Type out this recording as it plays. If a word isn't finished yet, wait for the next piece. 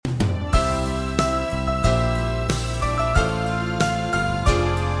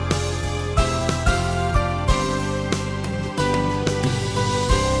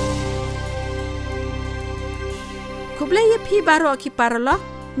พี่บารอคิปารล็อก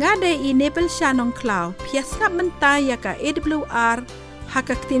งาได้อีเนเปิลชานองคลาวเพียสกับมันตายยากะ AWR ฮัก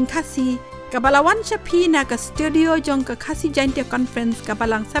ตินคาซีกับบลาวันชพีนักสตูดิโอจงกับคาซีจันเตียคอนเฟรนซ์กับบ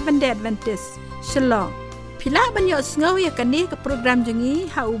ลัง 7 Day Adventist ฉลองพิลาบันยอสเงายากะนี้กับโปรแกรมจงนี้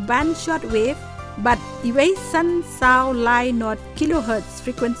ฮาอุบันช็อตเวฟบัดอีเวซันซาวไลน์นอตกิโลเฮิรตซ์ฟ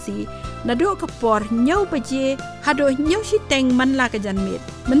รีควนซีนาดูกับปอร์เนียวปะเจฮัดโดเนียวชิเต็งมันลากจันเม็ด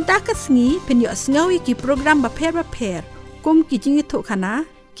มันตากสงีเป็นยอสเงายกี่โปรแกรมบะเพรกุมกิจิงทุกขณะ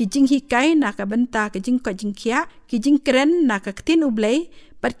กิจิงฮิกายนักบันตากิจิงกัดจิงเขียกิจิงเกรนนักKtienอุบเลย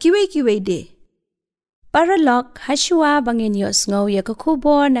ปัดคิเวเดปาราล็อกฮัชวาบังเงินยอสเงายากคูบ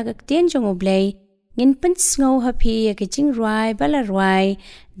อนักKtienจงอุบเลยเงินเป็นสเงาฮับพียากจิงรายบาลาราย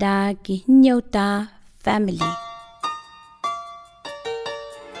ดากิหินยาวตา family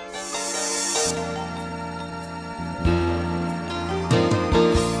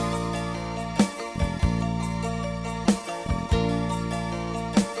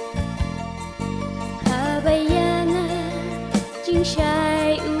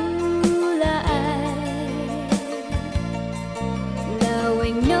Shai ula ai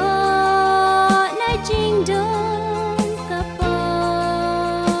lawing no na jing dong kapo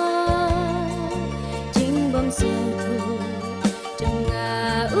jing bom sim thu tunga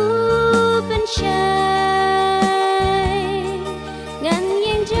u ben shai ngan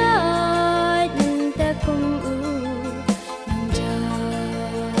yin joy ta kum u nang ja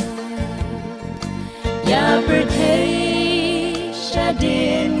ya birthday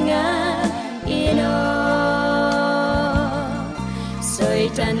din nga ino soy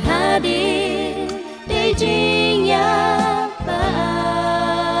tan hadin de jingjia pa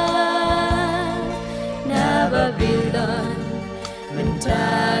na Babylon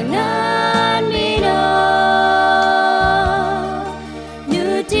mentangan mino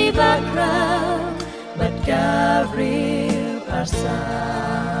nuti bakra but Gabriel arsa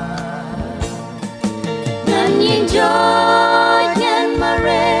ngan yin joy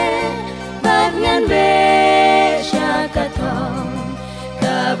bát ngàn bê shakathong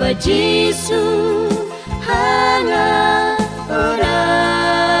kaba Jisu hanga orai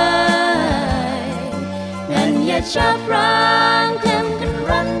ngan yat shaprang tem kan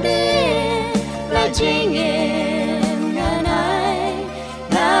rande la jingim nganai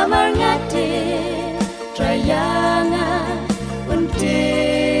namar ngate trayanga unte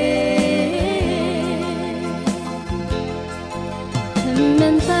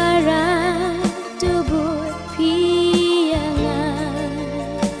men para tubuh piangan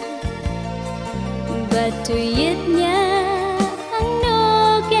batu yitnya ang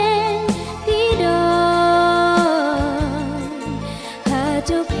nogen pidon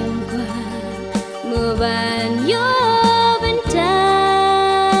hatu pengkwa muban yo bentan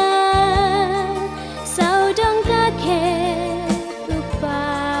sau dong kake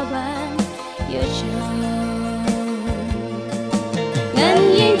upawan yo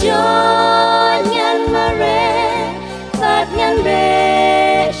joy ngan mare bát ngan be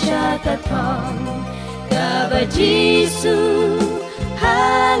shakathong kaba Jisu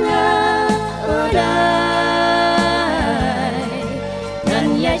hanga orai ngan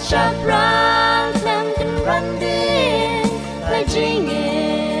ya shaprang tem kan randin la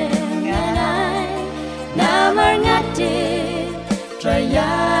jingim nganai namar ngate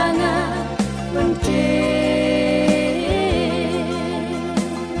trayanga unte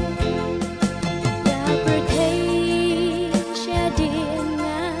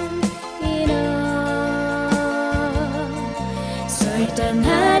dan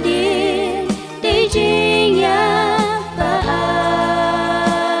hadir di jingjia pa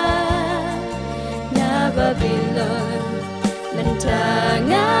na Babylon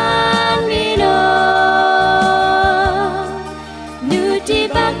mentangan mino nuti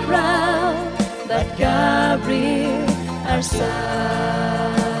bakrau but Gabriel arsa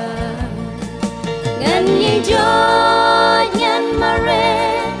ngan yin joy ngan mare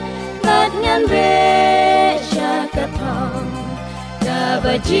bat ngan be shakathong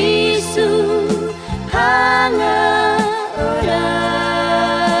kaba Jisu hanga orai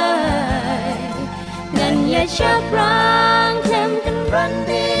ngan ya shaprang tem kan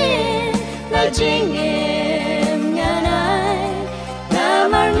randin la jingim nganai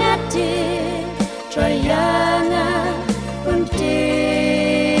namar ngate trayanga unte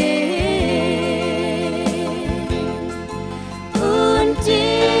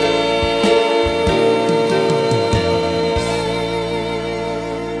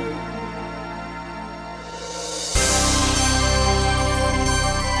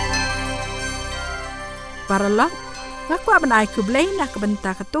Paralak ngakwa banai ku Blei nak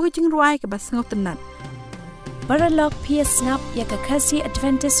benta ka to jing ruai ka bas ngau tenat Baralog PS Snap Yaka Kasi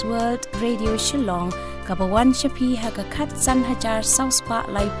Adventist World Radio Shillong Kabawan Shapi Haka Khat San Hajar South Pa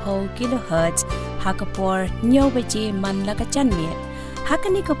Laipo Kilohertz Hakapor Nyo Beji Man Laka Chanmit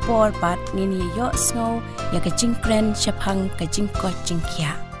Hakani Kapor Pat Ngini Yo Snow Yaka Jingkren Shapang Ka Jingkot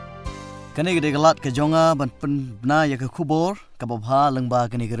Jingjia Kani gede galat ka jonga ban na yaka kubor kababha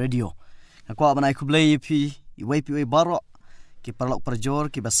lengba kani ke radio Nakwa banai ku Blei pi iwai pi baro ki parlok perjor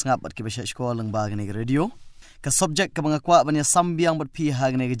ki basngap bat ki besha sekolah lengba kani ke radio ka subject ka mangakwa banya sambiang bat pi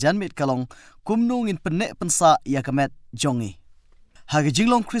ha kani ke janmit kalong kumnung in penek pensa ya kamet jongi ha ke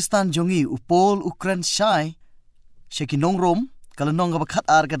jinglong kristan jongi upol ukran shai sheki nongrom kalonong ka bakhat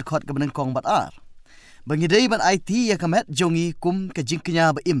ar ka khot ka benengkong bat ar bangidei ban IT ya kamet jongi kum ka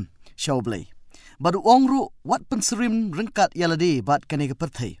jingknya ba im Blei. Badu ongru wat penserim rengkat yalade bat kane ke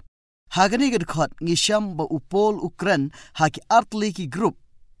perthai. Hagane ke dekhot ngisham ba upol ukran ha ki artli ki group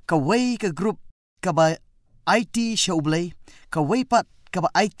ka wei ka group ka ba IT Blei ka wei pat ka ba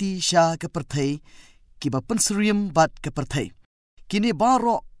IT sha ke perthai ki ba penserim bat ke perthai. Kini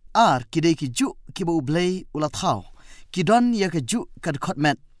baro ar kidei ki ju ki ba Blei ula thau. Kidon ya ke ju ka dekhot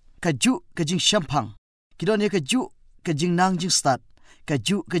met ka ju ka jing shampang. Kidon ya ke ju ka jing nang jing start. Ka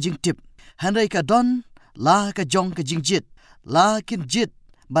ju ka jing tip hanrai ka don la ka jong ka jing jit la kin jit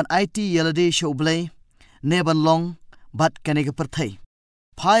ban IT yalade Blei ne ban long bat kane ka perthai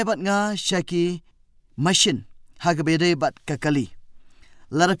phai bat nga shaki machine ha ka bede bat ka kali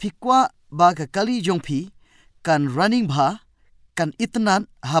lara phikwa ba ka kali jong phi kan running bha kan itnan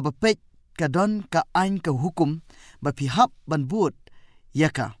ha ba pek ka don ka ain ka hukum ba phi hap ban but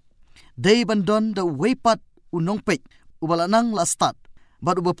yaka dei ban don da weipat unong pek ubalanang la start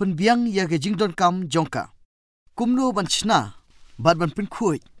bat uba penbiang ya ke jingdon kam jongka kumno ban chna bat ban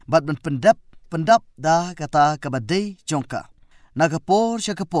pinkhui bat ban pendap da kata kabadei jongka nagapor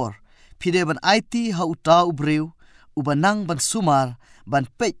shakapor phide ban IT ha uta ubreu ubanang ban sumar ban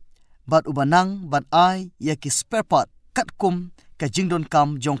pek bat ubanang ban ai ya ke spare part kat kum ka jingdon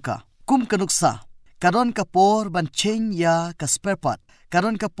kam jongka kum kanuksa kadon kapor ban chain ya ka spare part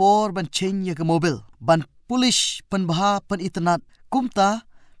kadon kapor ban chain ya ka mobil ban pulish penbha pen internet kumta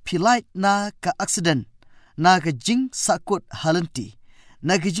pyllait na ka accident na ka jing sakut halanti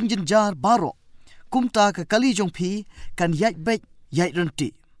na ka jing jar baro kumta ka kali jong phi kan yait bek yait ranti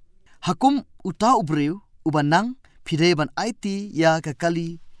hakum uta ubreu ubanang phide ban IT ya ka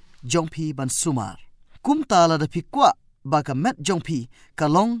kali jong phi ban sumar kumta la da phikwa ba ka met jong phi ka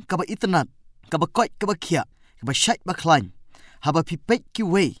long ka ba internet ka ba koi ka ba khia ka ba shait ba khlain haba phi pek ki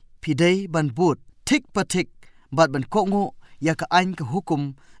we phide ban but tik pa tik bat ban kongo ya ka ain ka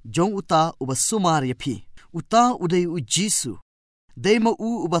hukum jong uta uba sumar ya phi uta udai u jisu dei ma u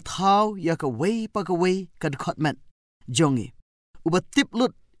uba thau ya ka wei pa ka wei ka khotmet jongi uba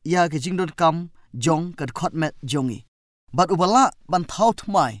tiplut ya ka jingdon kam jong ka khotmet jongi bat ubala ban thau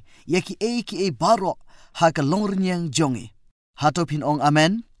thmai ya ki e baro ha ka longrnyang jongi hato phin ong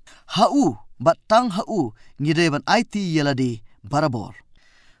amen ha u bat tang ha u ngide ban IT yeladi barabor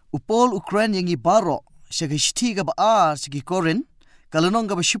upol ukraine yangi baro shagishti ga ba ar shigi korin kalonong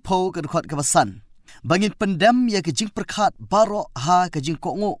ga ba shipo ka khot ga ba san bangin pendam ya ka jingpyrkhat baro ha ka jing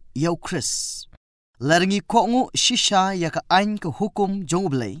kongo yau chris laringi kongo shisha ya ka ain ka hukum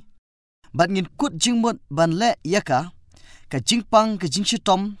jong Blei bangin kut jingmut ban le ya ka jingpang ka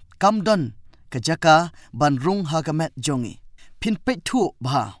jingshitom kamdon ka jaka ban rung ha ka met jongi pin pe thu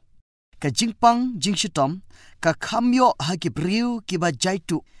ba ka jingpang jingshitom ka khamyo ha ki briu ki ba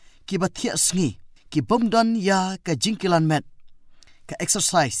jaitu ki ba thia sngi ki bomdon ya ka jingkilan met ka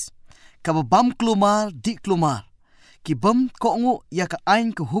exercise ka bam klumar di klumar ki bom kongo ya ka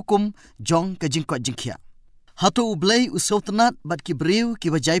ain ka hukum jong ka jingkot jingkhia hato Blei usotnat bat ki briu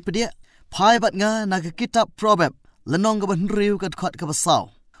ki ba jai pedia phai bat nga na ka kitab proverb lenong ka ban riu ka khot ka basaw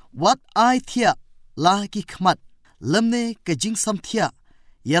what I thia la ki khmat lamne ka jing sam thia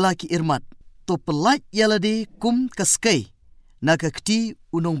yala ki irmat to pelait yala de kum ka skai na ka kti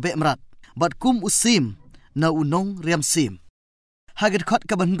unong be'mrat bat kum usim na unong riamsim haget khot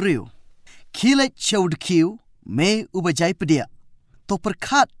ka ban riu khilet chawd kiu me ubajai pedia to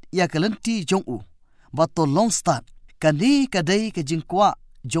pyrkhat ya kalanti jong u bat to long start kani kadai ka jingkwa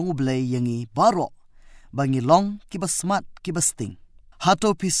jong Blei yangi baro bangi long ki basmat ki basting hato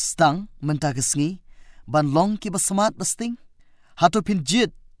pistang menta kesngi ban long ki basmat basting hato pin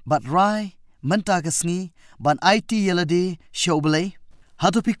jit bat rai menta kesngi ban IT yelade Blei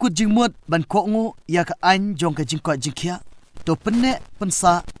hato pikut jingmut ban kongo ya ka ain jong ka jingkot jingkhia to penne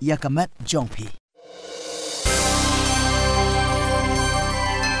pensa ya ka met jong phi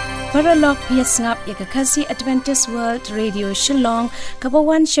Paralog piasngap yakakasi Adventist World Radio Shillong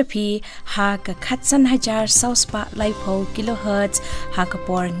kabawan shapi ha ka khatsan hajar sauspa laipo kilohertz ha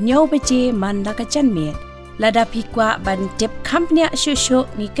kapor nyaw beje man laka janmet lada pikwa ban tip company shushu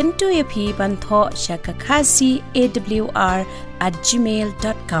ni kentu yapi ban tho shakakasi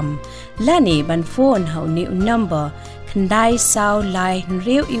awr@gmail.com lani ban phone hau ni number khandai sao lai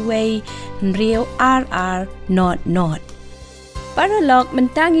nriu iway nriu rr not Paralog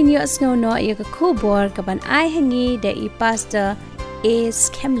mentangin yo asngaw no iya ka kubor kaban ay hangi da i pastor is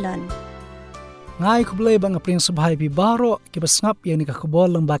Kemlon. Ngai kublay bang apring subhay pi baro kibasngap yang ni ka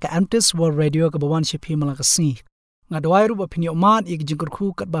kubor lang ba ka Adventist World Radio kabawan shipi malakasni. Nga dawai ruba pinyo mat iya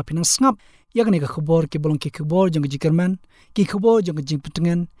jingkurku kat ba pinang sngap yang ni ka kubor kibolong ki kubor jong jikerman, ki kubor jong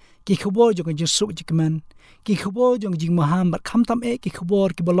jingputengan, ki kubor jong jingsuk jikman, ki kubor jong jingmaham bat khamtam ki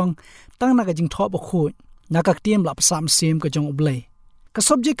kubor kibolong tang na ka jingthop bakhoy. Nakak Ktien la pasam sim ka jong Blei. Ka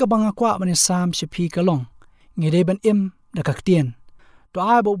subject ka banga kwa mani sam shipi ka long. Ngire ban im nakak Ktien. To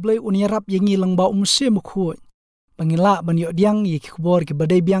ai bo Blei unirap yengi lang ba umse mukhu. Bangila ban yo diang yi khbor ki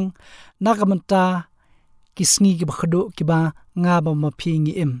badai biang nakamanta kisngi ki khadduh ki ba nga ba mapi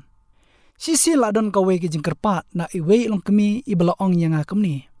ngi im. Sisi la don ka we ki jingpyrkhat na iwe long kami ibala ong yanga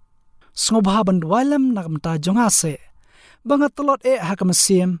kamni. Sngoba ban dwailam nakamanta jonga se. Banga tolot ha ka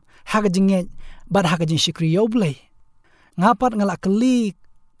mynsiem ha ka jingngeit bad ha ka jingshakri yo Blei ngapat ngala kli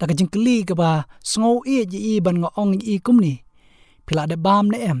ta ka jingkli ka ba sngow ji ban nga ong i kumni pila de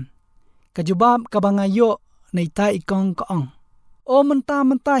bam ne em ka jubam ka banga yo nei ta ikong ka ong o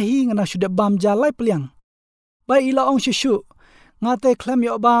menta hi ngana shude bam ja lai pliang ba ila ong shushu ngate khlem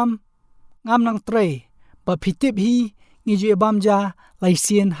yo bam ngam nang tre ba phitip hi ngi ju bam ja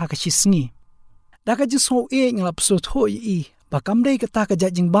laisien ha ka shisngi da ka ji sngow ngala pso tho i ba kamdei ka ta ka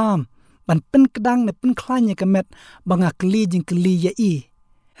ja jing bam ban pen kdang ne pen khlain ya kamet banga kli jingkli ya i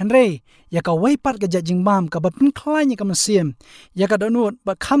henre ya ka wai pat ka jing bam ka ba pen khlain ya ka mynsiem ya ka dohnud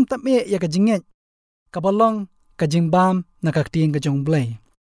ba kham tam ya ka jingngeit ka balong ka jing bam na ka Ktien ka jong Blei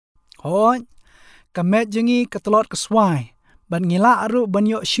hoi ka met jingi ka tlot ka swai ban ngila aru ban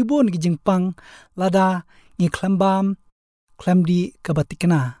yo shibun ki jingpang lada ngi klambam klamdi ka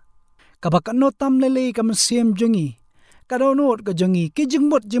batikna ka ba kanno tam lele ka mynsiem jingi ka dohnud ka jongi ki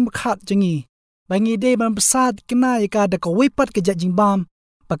jingmut jingpyrkhat jongi bangi de ban pasad kina ka da ka wepat ka jingbam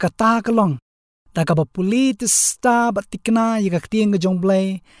pakata ka long da ka ba pule sta batikna ka Ktien ka jong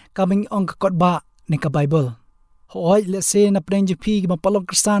Blei ka bing ong ka Kotbah ni ka Bible hoi le se na prenji pi ma palong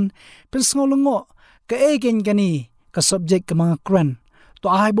kristan pensngolongo ka egen gani ka subject ka mga kran to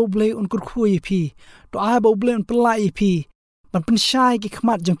ai bo Blei un kurkhui pi to ai bo Blei un pyllai pi ban penshai ki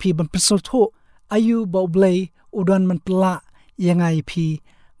khmat jong pi ban pensol tho ayu bo Blei udan man pla yangai pi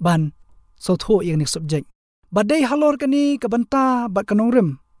ban so tho yang ni subject badai halor kani ka banta bat kanong rim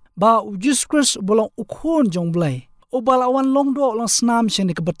ba Jesus Christ bolong ukhon jong Blei ubalawan longdo long snam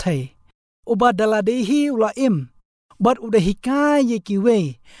sheni ka bathai uba dala de hi ula im bat uda hikai ye ki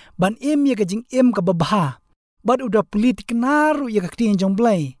we ban im ye ka jing im ka babha bat uda politik naru ye ka Ktien jong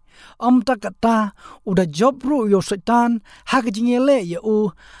Blei ta kata uda job ru yo setan ha ka jingele ye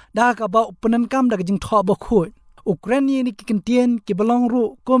u da ka ba upanan kam da ka jing tho ba khoi Ukraine ni ki Ktien ki balong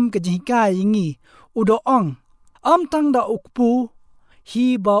ru kum ka jihika yingi udo ong tang da ukpu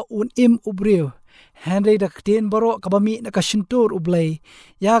hi ba un im ubreu henry da Ktien baro ka bami na ka shintur Blei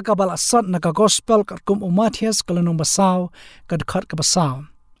ya ka bala sat na ka gospel ka kum umathias kalanong basaw ka khat ka basaw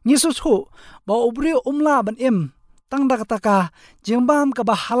Jesus hu ba ubreu umla ban im tang da kata ka jingbam ka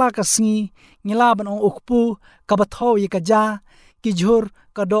ba hala ka sngi ngila ban ong ukpu ka ba tho yi ka ja ki jhur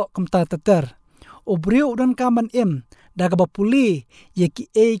ka do kamta tater obriu dan kaman im daga ba pule ye ki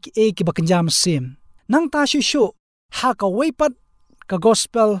ki ba kanjam sim nang ta shu ha ka weipat ka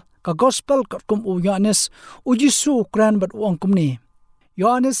gospel ka kum u Yohanes u Jisu kran bat ong kumni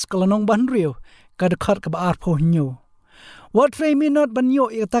Yohanes kalanong banriu ka de khat ka ba ar pho nyu what fame me not ban yo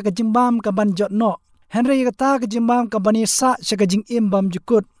ta ka jimbam ka ban jot no henry ka ta ka jimbam ka bani sa ka jing im bam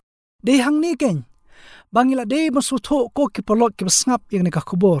jukut de hang ni ken bangila de masu tho ko ki polok ki snap yang ni ka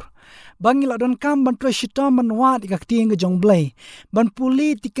khubor bangila don kam ban tro shitam ban wat ka Ktien ka jong Blei ban pule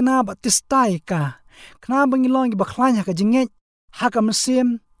tikna ba tistai ka khna bangilong ki ba khlain ka jingngeit ha ka mynsiem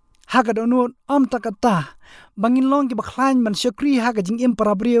ha ka dohnud takata bangilong ki ba khlain ban shakri ha ka jingim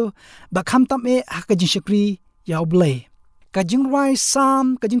parabriu ba kham tam ha ka jingshakri ya Blei ka jingrai sam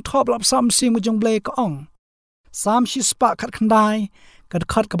ka jing thop lap sam sim ka jong Blei ka ong sam shi spa khat khandai ka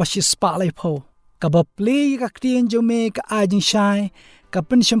khat ka ba shi spa lai pho ka ba Blei ka Ktien jome ka a jing shai ka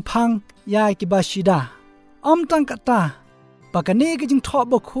pen shampang ya ki ba shida tang kata pakane ka jing thop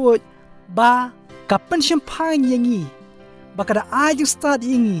ba khoj ba ka pen shampang yangi bakada a jing start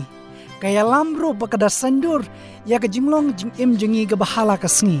yangi kaya lamru bakada sandur ya ke jinglong jingim jingi ke bahala ke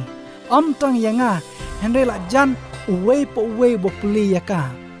sngi tang yanga henre la jan uwe po uwe bo puli ya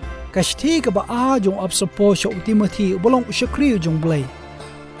ka kashti ke ba a jong up support sho Timothy bolong jingshakri jong Blei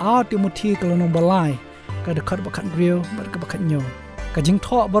a Timothy kalonong balai ka de khat bakhat real bar ka bakhat nyo ka jing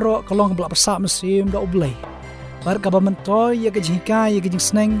tho baro kalong bla pasa mynsiem do Blei bar ka ba mentoy ya ke jingka ya ke jing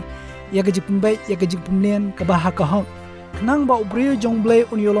sneng ya ke jing pembait ya ke jing pemnen ka ba ha ka hok nang ba ubrio jong Blei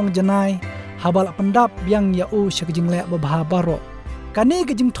unyolong janai habal pendap biang ya u syak jing le ba bah baro kani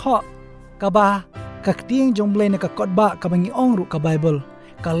ke jing tho ka ba ka Ktien jong Blei ne ka Kotbah ka bangi ong ru ka Bible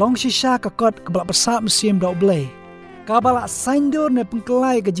ka long shisha ka kot ka bala pasa mynsiem do Blei ka bala sandur ne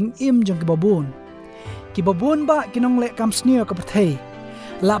pynkylla ka jingim jong ki babun ba kinong le kam sniew ka pathai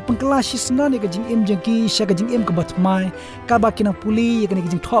la pynkylla shisna ne ka jingim jong ki syak jingim ka batmai ka ba kinang puli ka ne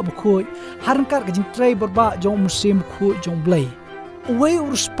jing tho ba khoi haran kar ka jing trai barba jong mynsiem khu jong Blei uwe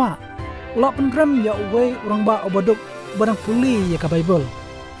uruspa la penram ya uwe urang ba obaduk barang puli ya ka Bible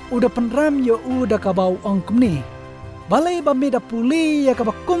uda penram ya uda ka bau ong kumni balai ba me da puli ya ka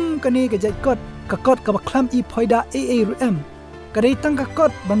ba kum kani ka jai kot ka ba khlam i phoida rum ka dei tang ka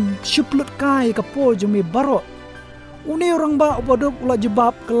kot ban shuplut kai ka po jumi baro uni orang ba obaduk ula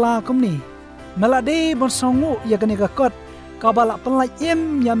jebab kala kumni melade ban songu ya kani ka kot ka bala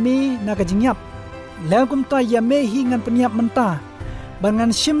pyllait-im yami na ka jingyap lengkum ta yame hi ngan penyap menta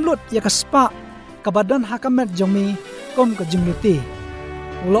bangan jingmut ya ka spa ka badan hakamet jomi kom ka jinglute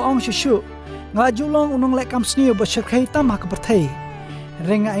uloong shushu ngajulong unong le kam sniew ba shakrai tam ha ka pathai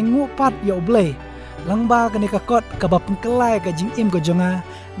renga ingu pat ya Blei langba kani ka kot ka ba pynkylla ka jingim ka jonga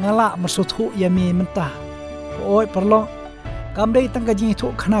ngala masuthu yami menta oi perlo kamdei tang ka jing thu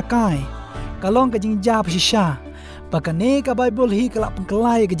khana kai kalong ka jingjia phisha pakane ka Bible hi kala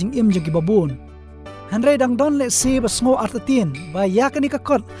pynkylla ka jingim jong ki babun hanre dang don le se ba sngo artatin ba ya kani ka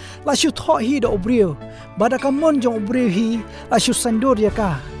kot la shu tho hi do obrio bada ka mon jong obrio hi la shu sandur ya ka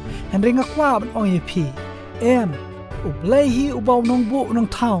hanre nga kwa ban ong ye phi Blei hi ubaw nong bu nong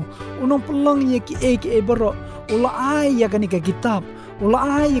thau unong pulong ye ki e baro ula ai ya kani ka kitab ula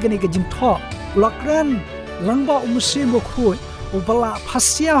ai ya kani ka jing tho ula kran langba mynsiem bo khoi ubala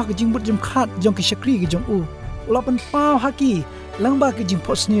phasya ka jingmut jingpyrkhat jong jingshakri ka jong ula pan pau haki langba ka jing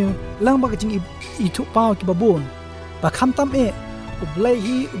sniew langba ka jing i thu pau ki babun ba kham tam Blei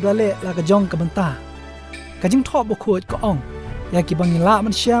hi udale la ka jong ka banta ka jing tho bo khoi ko ong ya ki bangila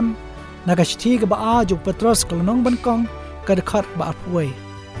mynsiem naga shthi ka ba a jong Petros kolonong ban kong ka de khat ba apoi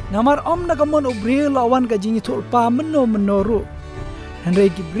namar naga mon ubril awan ka jing thul pa menno ru henry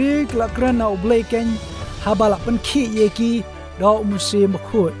ki break la krana Blei ken habala pan khi ye ki do mynsiem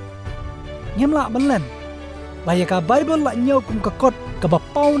khoi ngemla banlen ba ya ka Bible la nyo kum ka kot ka ba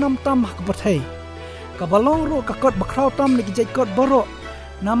pau nam tam ka pathai ka balong ru ka kot ba khrau tam ni ki jai kot baro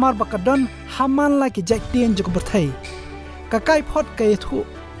namar ba kadan haman la ki jai tien jok pathai ka kai phot ka thu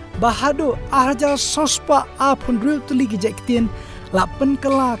bahadu ahja sospa a phunril tuli ki jai Ktien la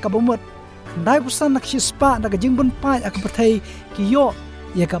pynkylla ka bomot dai pusan nak shispa na ka jingbun pai ak pathai ki yo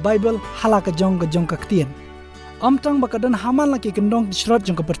ya ka Bible hala ka jong ka Ktien amtang bakadan haman la ki kendong shrot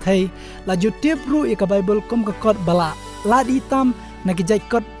jong ka pathai la jutip ru ya ka Bible kum ka kot bala la di tam na ki jai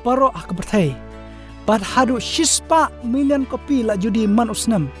kot paro ak pathai pat hadu shispa million copy la judi man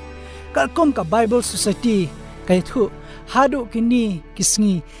usnam ka kum ka Bible society kai thu hadu kini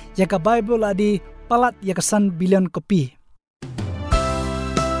kisngi ya ka Bible adi palat ya kesan billion kopi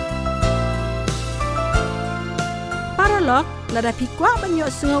paralog lada pikwa banyo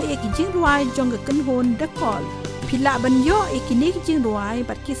sngau e ki jingruai jong ka kenhon de kol pila banyo e kini ki jingruai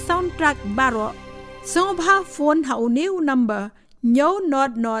bat ki soundtrack baro song bha phone ha new number nyo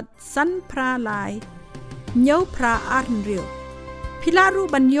not san pra lai nyo pra arnrio pila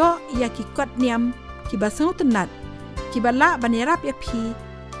ru banyo ya ki kot niam ki basau tenat kibala banera phi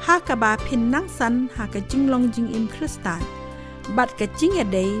ha ka ba phin nang san ha ka jinglong jingim kristan bat ka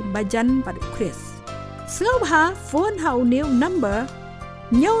jingedei bajan bat kris sngau ha phone ha new number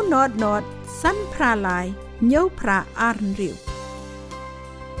nyo not san pra lai nyo pra arnriu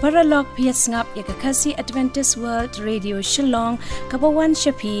Paralog pias ngap ya ka Khasi Adventist World Radio Shillong kabawan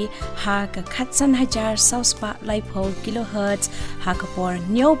shapi ha ka khatsan hajar sauspa laipo kilohertz ha ka por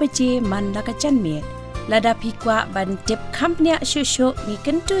nyo beje man la ka chanme lada pikwa ban tip company shusho ni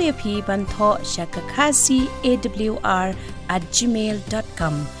kentu ya pi ban tho shaka khasi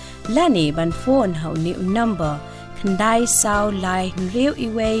awr@gmail.com lani ban phone hau ni number khandai sao lai real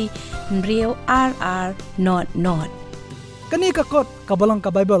iway real rr not kani ka kot kabalang ka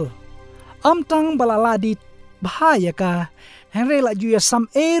Bible amtang balaladi bahaya ka henre la juya sam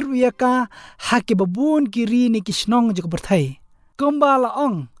ya ka haki babun kiri ni kisnong jok berthai kumbala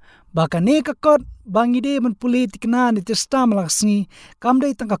ong Bakane ka kot bangide man pule tikna ni testa malaksni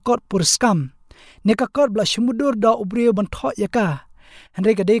kamdai tangka kot purskam. Ne ka kot bla shmudur da ubreu ban tho yaka.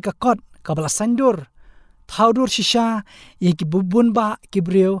 Handai ka dei ka kot ka bla sandur. Thaudur shisha ye ki bubun ba ki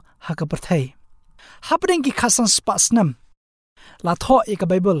breu ha ka perthai. Hapdeng ki khasan spasnam. La tho ye ka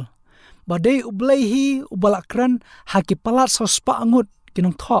Bible. Ba dei ublei hi ubalakran ha ki palat so spa angut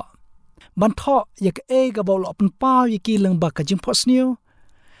kinong tho. Ban tho ye ka ga ba lo pen pau ye ki leng ba ka jimpot sniew.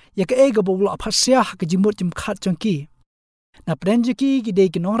 Ya ka ga bo lo phasya ka jingmut jingpyrkhat changki na prenjiki ki de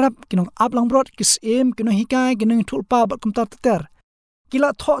kinong rap kinong aplang brot kisim kinong hikai kinong thulpa bat kumta ter kila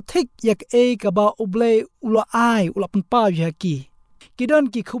tho thik yak ka ba ublei ula ai ula panpa ya ki kidon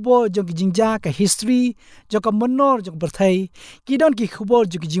ki khubo jong jingjia ka history jong monor jong berthai kidon ki khubo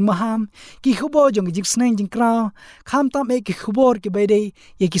jong jingmaham ki khubo jong jingsneng jingkraw kham tam ki khubo ki baidei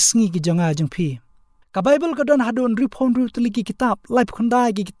ye ki sngi ki jonga jong phi ka Bible ka don hadun ripon ru teliki kitab life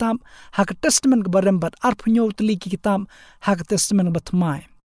khundai ki kitab ha ka testament ka barem bat arpunyo teliki kitab ha ka testament bat mai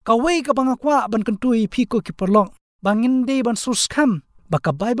ka wei ka bangakwa ban kantui phiko ki perlong bangin de ban suskam ba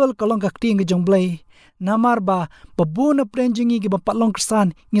ka Bible ka long ka Ktien ge jong Blei namar ba babuna prenjingi ki ban patlong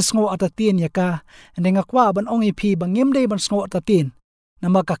kristan ngisngo atatin yaka ndenga kwa ban ong iphi bangim de ban sngo atatin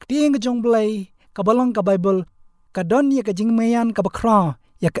nama ka Ktien ge jong Blei ka balong ka Bible ka don ye ka jingmayan ka bakra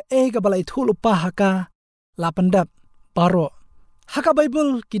ya ka ka balai thul upa haka lapandap paro haka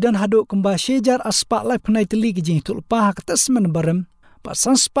Bible kidan hadu kumba shejar aspa lai phnai tli ki jing thul upa haka tasman barem pa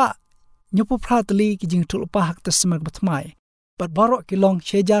sanspa nyupu pratli ki jing thul upa haka tasman batmai pat baro kilong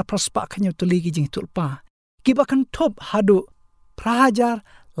shejar praspa khanyu tli ki jing thul upa ki bakan thop hadu prahajar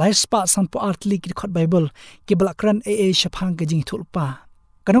lai spa sanpo artli ki khot Bible ki balakran shaphang ki jing thul upa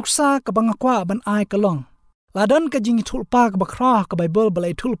kanuksa kabangakwa ban ai kalong ladan ka jing thulpa ka bakra ka Bible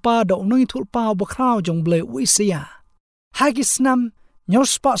balai thulpa do nung thulpa bakra jong Blei uisia hagisnam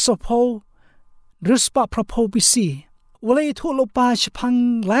nyorspa sopho drispa propho bisi ulai thulpa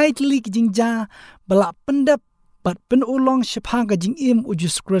shphang lightly ki jingjia bala pandap pat pen ulong shphang ka jingim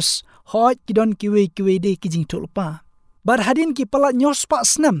ujuskrus hot kidon kiwe de ki jing thulpa bar hadin ki pala nyorspa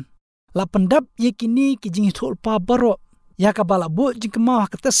snam la pandap yekini ki jing thulpa baro yaka bala bu jingma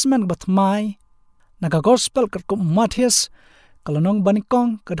ka tasman batmai naga gospel kat kum Matius kalonong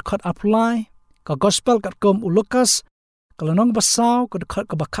banikong kat khat apply ka gospel kat kum Lukas kalonong basau kat khat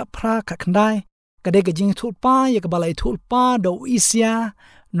ka bakha phra ka khandai kade ka jing thulpa ya ka balai thulpa do isia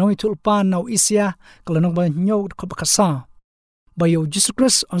noi thulpa no isia kalonong ba nyo ka bakasa bayo Jesus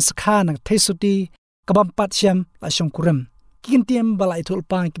Christ on sakha nang thesuti ka bampat siam la shongkurem kintiem balai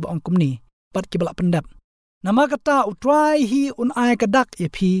thulpa ki ba ongkumni pat ki bala pendap nama kata utrai hi un ai ka dak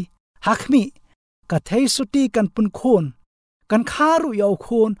epi hakmi ka thei suti kan pun khon kan kharu yau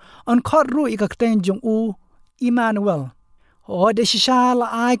khon an khot ru ik kteng jong u Emmanuel ho de shisha la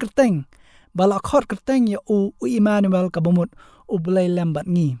ai kteng bala khot kteng ya u Emmanuel ka bomut u Blei lambat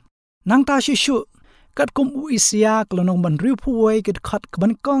ngi nang ta shishu kat kum u isia klonong ban ru phuoi ket khat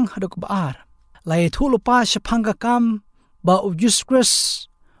ban kong hadok baar lai thulu pa shaphang ka kam ba u Jesus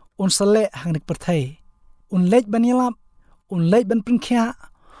un sale hangnik perthai un lej banilap un lej ban pynkylla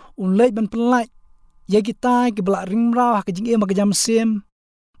un lej ban pyllait ya kita ki bala ringrau ka jingim ka mynsiem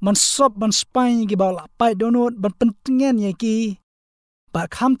man sop ban spain ki bala pai dohnud ban pentingen ya ki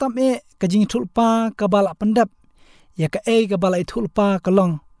ba kham tam ka jing thulpa ka bala pandap ya ka bala thulpa ka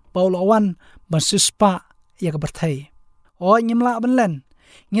long paulawan ban suspa ya ka berthai o ngimla ban len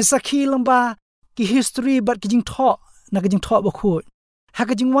ngisakhi lamba ki history bat ki jing tho na ka jing tho ba khu ha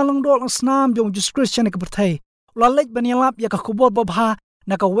ka jing walang dol snam jong Jesus Christian ka berthai la lej banilap ya ka khubor ba bha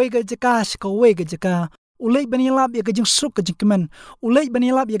na ka wega jaka ka wega jaka ulej banilap ya ka jing suk ka jingmen ulej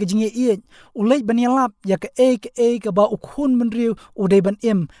banilap ya ka jing ye ulej banilap ya ka ka ba ukhun menriu udai ban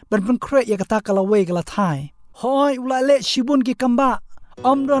im ban kre ya ka ta kala wega la thai hoi ulale shibun ki kamba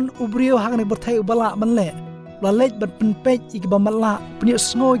amron ubrio hang ne berthai ubala manle la lej ban penpej ki ba mala pni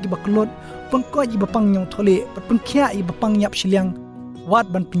snoi ki ba klot pun ko ki ba pangyong thole pun khia i ba pangyap shiliang wat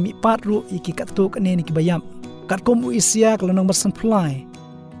ban pimi patru ki katuk ne ni ki bayam kat kom uisia kalonong basan pulai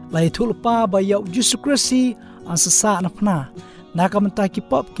lai thulpa ba ya Jesus Christ an sasa na phna na ka manta ki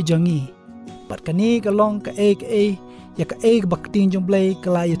pop ki jongi pat kani ka long ka ya ka bakting jong Blei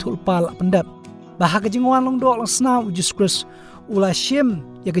ka la ya thulpa la pandap ba ha ka jingwan long do long sna Jesus Christ ula shim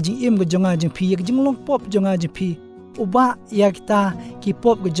ya ka jingim ga jonga jing phi ya ka jinglong pop jonga jing phi uba ya kita ki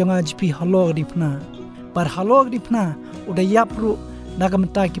pop ga jonga jing phi halog di phna par halog di phna uda yapru na ka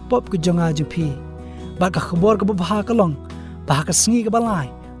manta ki pop ga jonga jing phi ba ka khbor ka ba ka long ba ka sngi ka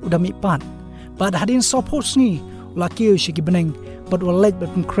balai udah mipat pada hadin sopos ni lakiu shiki beneng but wallet but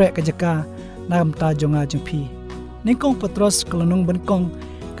crack ka jaka nagam ta jonga jengpi ningkong patros kalonong benkong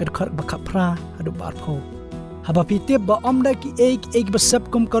kadkhat bakapra adu barpho haba pitip ba omda ki ek basap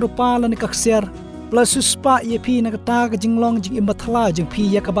kum karupa lan kaksiar plus suspa ye phi na ta ka jinglong jing imbathala jing phi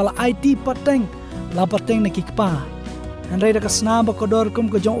ya kabala IT pateng la pateng na kikpa anrai da kasna ba kodor kum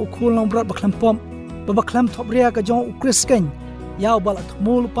ka jong ukhul long brat baklam pom ba baklam thopria ka jong ukrisken yaw bala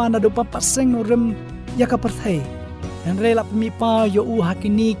thmul pa na do pa paseng no rem ya ka parthai anrai la mi pa yo u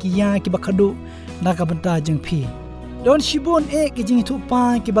hakini ki ya ki bakhadu na ka banta jing phi don shibon ki jing thu pa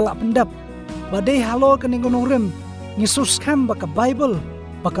ki bala pendap ba dei halo ka ningonong rem ni sus kham ba ka bible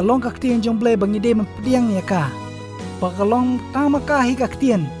bakalong Ktien jong Blei bangi de pliang ya ka bakalong tama ka hi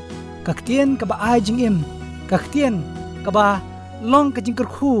Ktien ka ba ai jingim Ktien ka ba long ka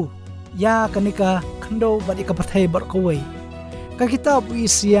jingkyrkhu ya kanika khando ba di ka pathai bar kowai ka kitab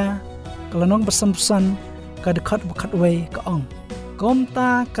isia kalanong basamsan ka dekhat bakhat wei ka ong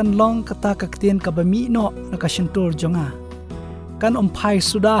komta kan long kata Ktien ka ba mi no na ka shintur jonga kan omphai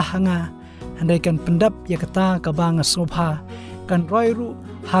suda hanga handai kan pendap ya kata ka ba nga sobha kan roiru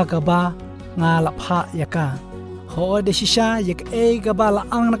hagaba nga lapha yaka ho de shisha yak gaba la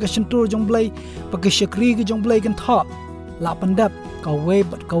ang na ka shintur jong Blei pagshakri ki jong Blei kan tho la pandap ka we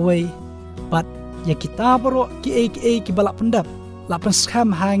but ya kitabro ki ki bala pandap la pan skam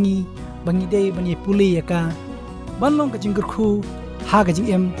hangi bangi de bani pule yaka banlong ka jingkyrkhu ha ka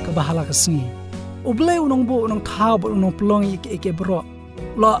jingim ka bahala ka sngi ublei unong bo unong tha bo unong plong ki bro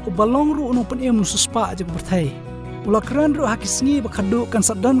la ubalong ru unong pan em suspa je berthai ula kran ru hakisngi ba khadduh kan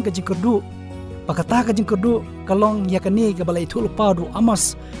sadan ka jingkadu pakata ka jingkadu kalong yakani ka balai thul padu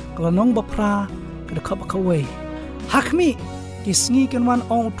amas kalanong bapra ka khap khawai hakmi kisngi kan wan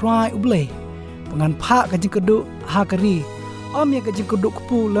ong try ublei pangan pha ka jingkadu hakari om ya ka jingkadu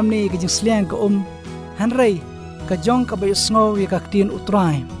ku lamne ka jingsliang ka hanrei ka jong ka bay sngo ya ka Ktien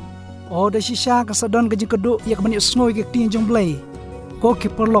utrai o da shisha ka sadan ka jingkadu ya ka bani sngo ya Ktien jong Blei ko ki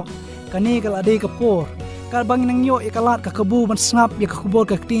perlok kani kal ade ka por kal bang nang yo ikalat ka kabu ban snap ya ka kubor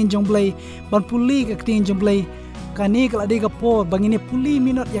ka Ktien jong Blei ban puli ka Ktien jong Blei kani kal ade ka por bang ini puli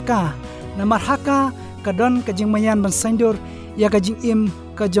minot ya ka na marhaka ka don ka jingmayan ban sandur ya ka jingim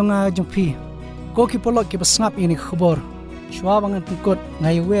ka jonga jongpi ko ki polok ki basngap ini ka kubor shwa bang tukot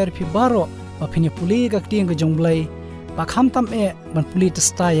ngai wer phi baro ba phini puli ka Ktien ka jong Blei ba kham tam ban puli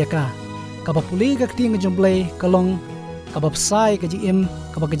testa ya ka ba puli ka Ktien ka jong Blei kalong ka ba sai ka jingim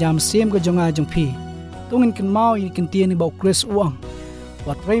ka ba jam sem ka jonga jongpi tungin kin mau yi kin Tien ni bau Chris uang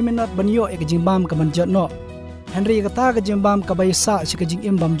wat raymenat banyo e ka jingbam ka banjat no Henry ka ta ka jingbam ka baysa si ka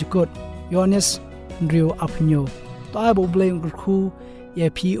jingim bam jukot yones ndriu apnyo ta bo Blei ngurkhu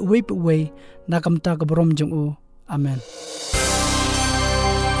ye phi we na kam ta ka brom jong u amen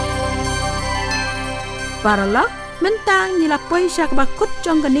paralak mentang ni la poisha ka bakut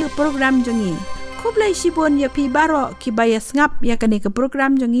jong ka ni program jongi Blei shibon ya pi baro ki bayas ngap ya ka ni ka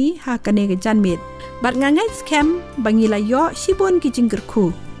program jongi ha ka ni ka janmit bat ngangai scam bangila yo shibon ki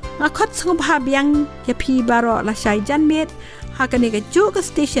jingkyrkhu ngakot sngobha biang ya phi baro la shai janmet ha ka ni ka ju ka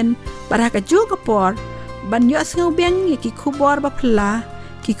station bara ka ju ka por ban yo sngob biang ya ki khubor ba phla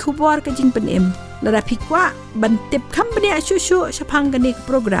ki khubor ka jingpyrkhat la da phi kwa ban tip kham bani ashu shapang ka ni ka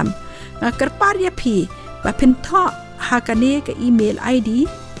program ngakar par ya phi ba phin tho ha ka ni ka email id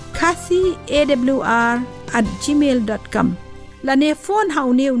khasi@gmail.com la ne phone hau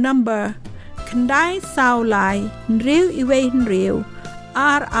new number khandai sao lai riu iwei riu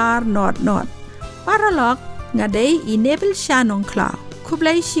rr not paralog ngadei enable shanong klau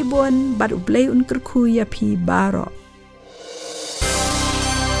kublai shibon bar ublei unkr khu ya phi baro